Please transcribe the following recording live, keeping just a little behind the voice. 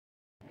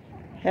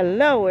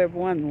Hello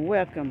everyone,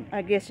 welcome.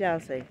 I guess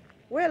y'all say,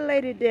 where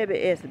Lady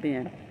Debbie S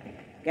been?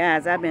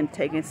 Guys, I've been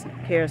taking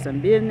care of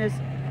some business.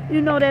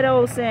 You know that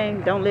old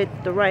saying, don't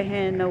let the right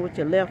hand know what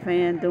your left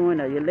hand doing,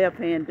 or your left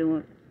hand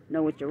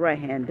know what your right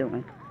hand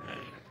doing.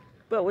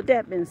 But with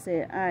that being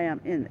said, I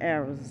am in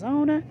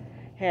Arizona.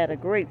 Had a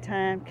great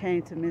time,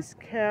 came to Miss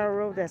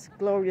Carol, that's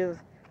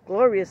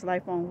Glorious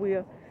Life on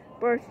Wheel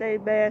birthday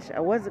bash.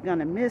 I wasn't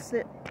gonna miss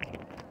it.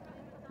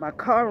 My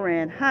car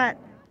ran hot,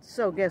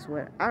 so guess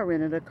what? I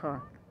rented a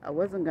car. I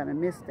wasn't gonna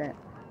miss that.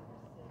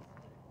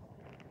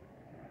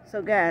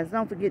 So guys,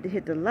 don't forget to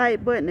hit the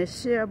like button, the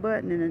share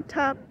button, and the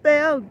top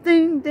bell,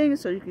 ding ding,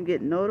 so you can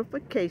get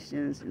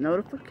notifications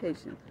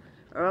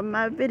of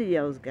my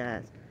videos,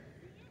 guys.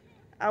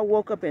 I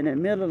woke up in the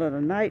middle of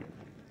the night,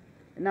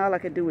 and all I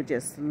could do was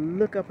just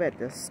look up at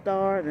the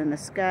stars and the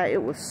sky.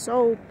 It was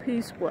so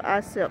peaceful. I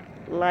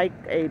slept like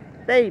a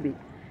baby.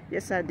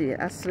 Yes, I did.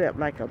 I slept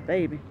like a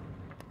baby.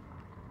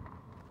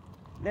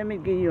 Let me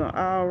give you an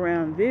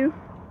all-around view.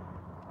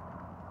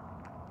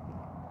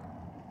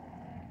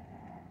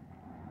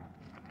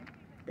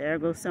 There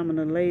go some of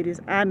the ladies.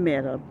 I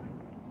met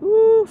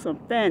some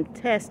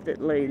fantastic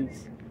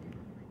ladies.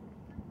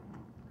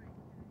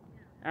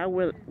 I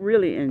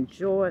really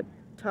enjoyed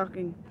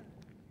talking.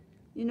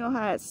 You know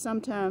how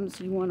sometimes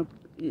you want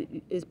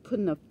to, is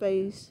putting a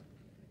face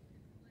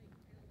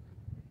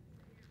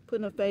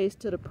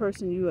to the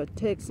person you are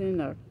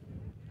texting or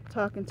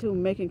talking to,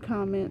 making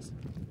comments.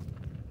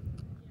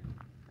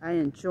 I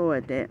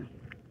enjoyed that.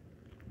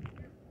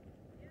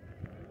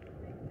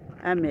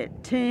 I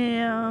met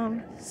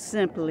Tim,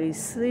 Simply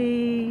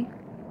C,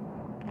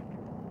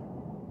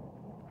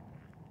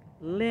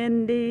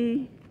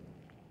 Lindy,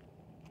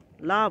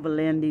 Lava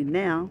Lindy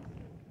now.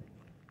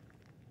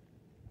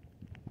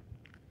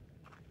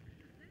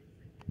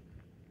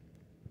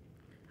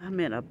 I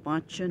met a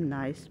bunch of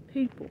nice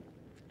people,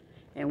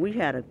 and we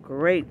had a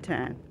great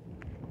time.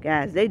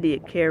 Guys, they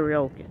did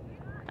karaoke.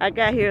 I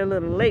got here a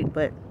little late,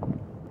 but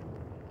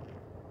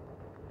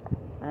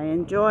I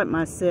enjoyed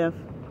myself.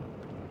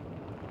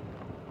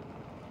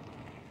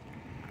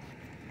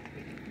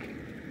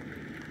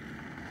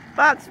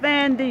 Box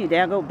Van D,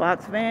 there go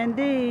Box Van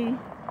D.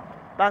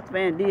 Box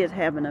Van D is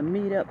having a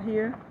meetup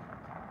here.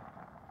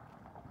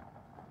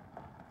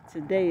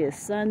 Today is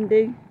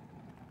Sunday.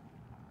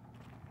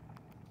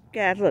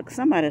 Guys, look,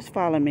 somebody's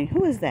following me.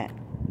 Who is that?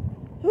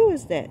 Who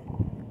is that?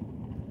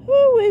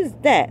 Who is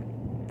that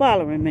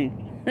following me?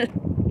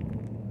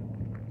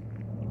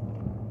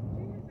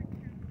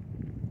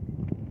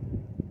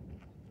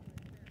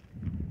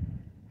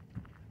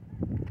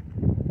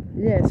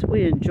 Yes,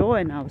 we're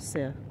enjoying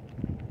ourselves.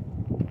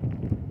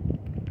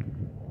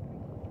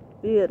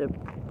 Feel the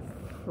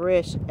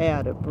fresh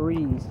air, the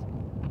breeze.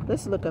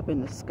 Let's look up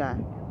in the sky.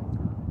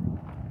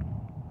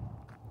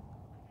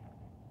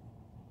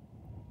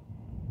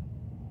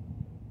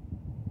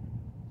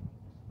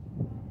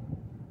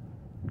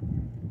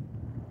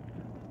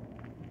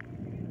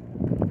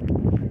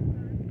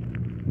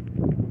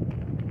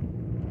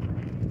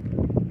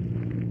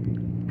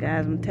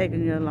 Guys, I'm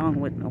taking you along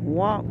with a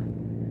walk.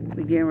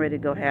 We're getting ready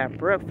to go have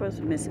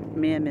breakfast.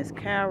 Me and Miss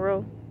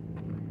Carol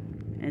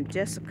and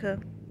Jessica.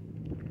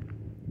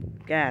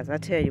 Guys, I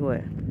tell you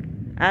what,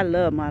 I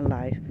love my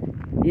life.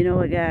 You know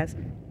what, guys?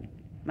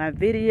 My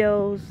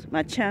videos,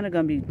 my channel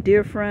gonna be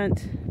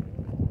different.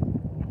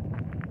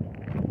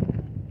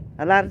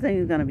 A lot of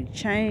things are gonna be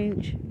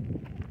changed.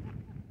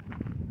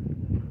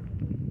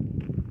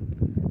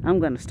 I'm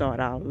gonna start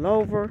all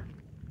over.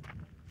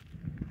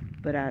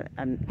 But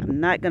I'm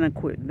not gonna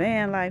quit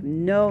van life.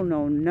 No,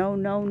 no, no,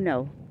 no,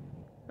 no.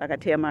 Like I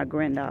tell my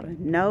granddaughter,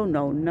 no,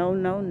 no, no,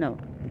 no, no.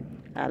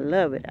 I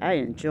love it. I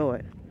enjoy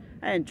it.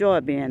 I enjoy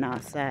being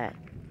outside.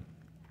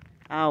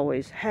 I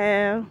always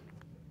have.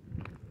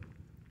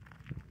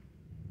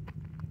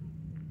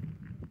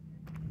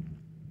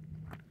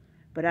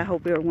 But I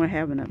hope everyone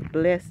having a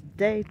blessed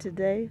day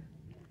today.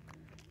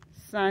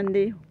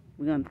 Sunday.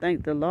 We're going to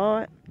thank the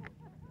Lord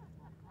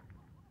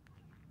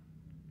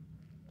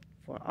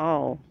for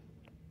all.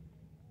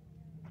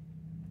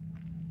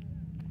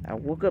 I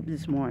woke up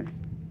this morning.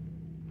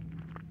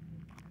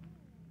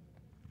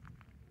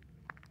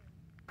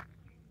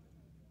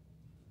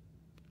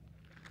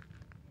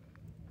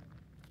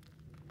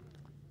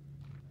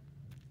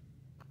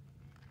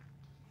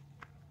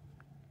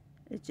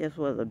 It just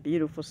was a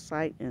beautiful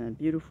sight, and a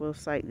beautiful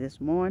sight this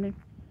morning.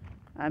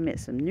 I met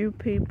some new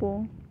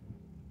people.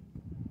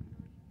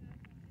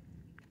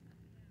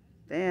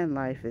 Van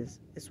life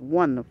is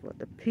wonderful.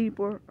 The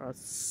people are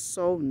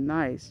so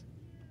nice.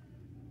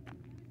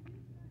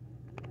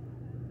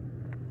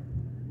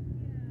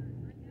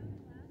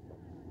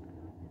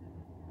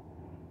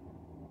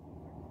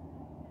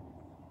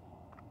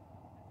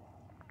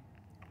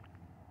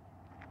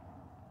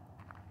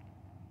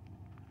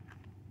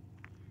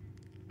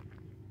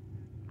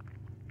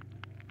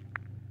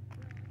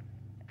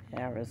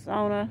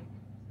 Arizona,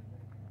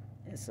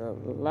 it's a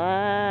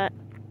lot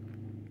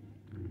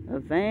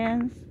of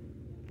vans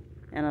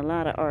and a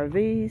lot of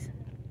RVs.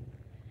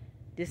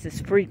 This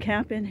is free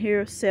camping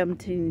here,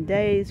 17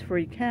 days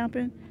free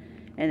camping.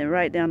 And then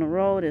right down the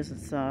road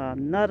is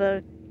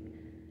another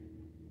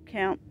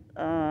camp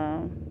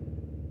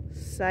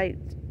site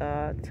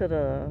to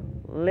the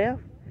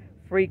left.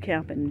 Free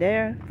camping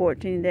there,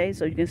 14 days.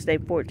 So you can stay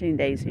 14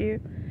 days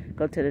here.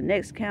 Go to the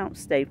next camp,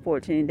 stay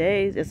 14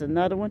 days. It's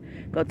another one.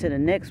 Go to the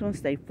next one,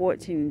 stay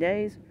 14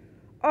 days.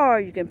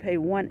 Or you can pay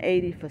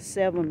 $180 for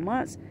 7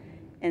 months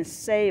and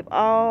save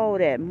all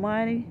that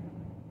money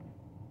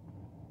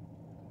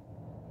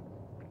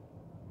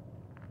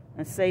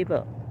and save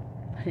up.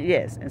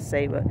 Yes, and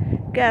save up.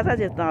 Guys, I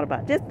just thought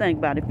about it. Just think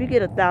about it. If you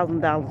get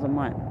 $1,000 a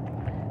month,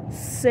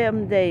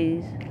 7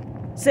 days,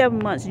 7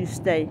 months you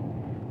stay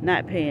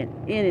not paying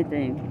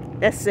anything,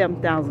 that's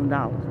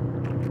 $7,000.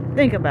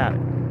 Think about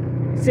it.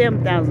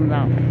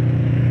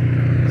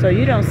 $7,000. So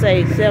you don't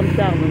save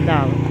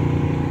 $7,000.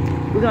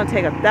 We're gonna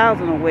take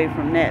 $1,000 away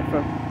from that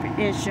for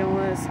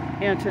insurance,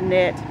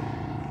 internet.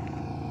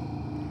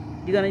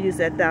 You're gonna use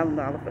that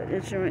 $1,000 for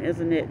insurance,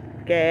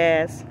 internet,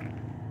 gas,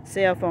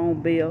 cell phone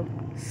bill.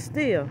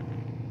 Still,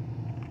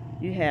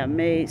 you have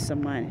made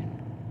some money.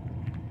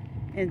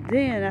 And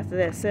then after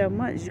that 7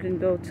 months, you can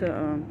go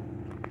to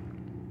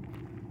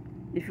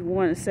if you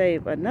want to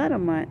save another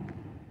month,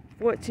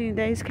 14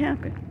 days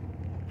camping.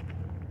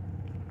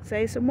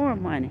 Save some more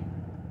money.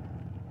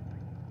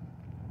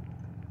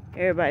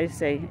 Everybody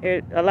say,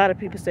 a lot of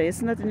people say,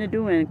 it's nothing to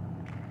do in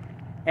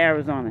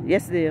Arizona.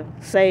 Yes, it is.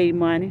 Save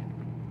money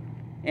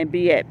and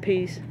be at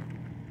peace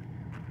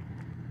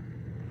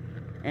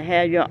and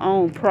have your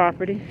own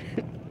property.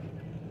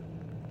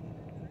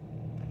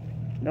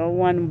 No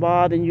one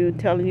bothering you,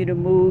 telling you to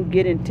move,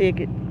 getting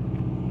ticket.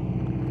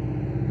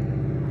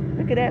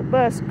 Look at that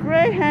bus,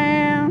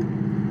 Greyhound.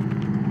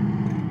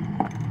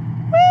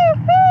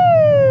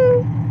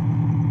 Woo-hoo!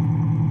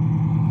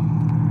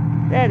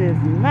 That is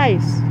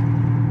nice.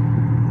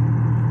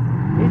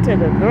 We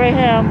took a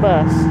Greyhound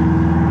bus.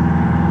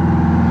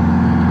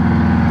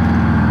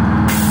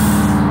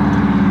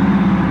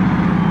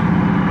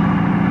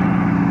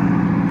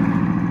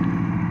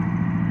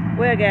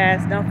 Well,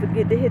 guys, don't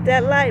forget to hit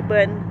that like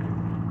button.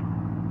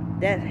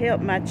 That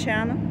helped my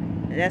channel.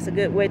 That's a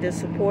good way to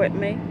support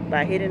me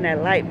by hitting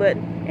that like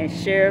button and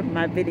share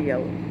my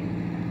video.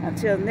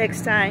 Until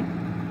next time,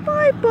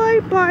 bye, bye,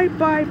 bye,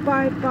 bye,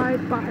 bye, bye,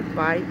 bye,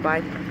 bye,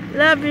 bye.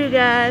 Love you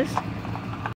guys.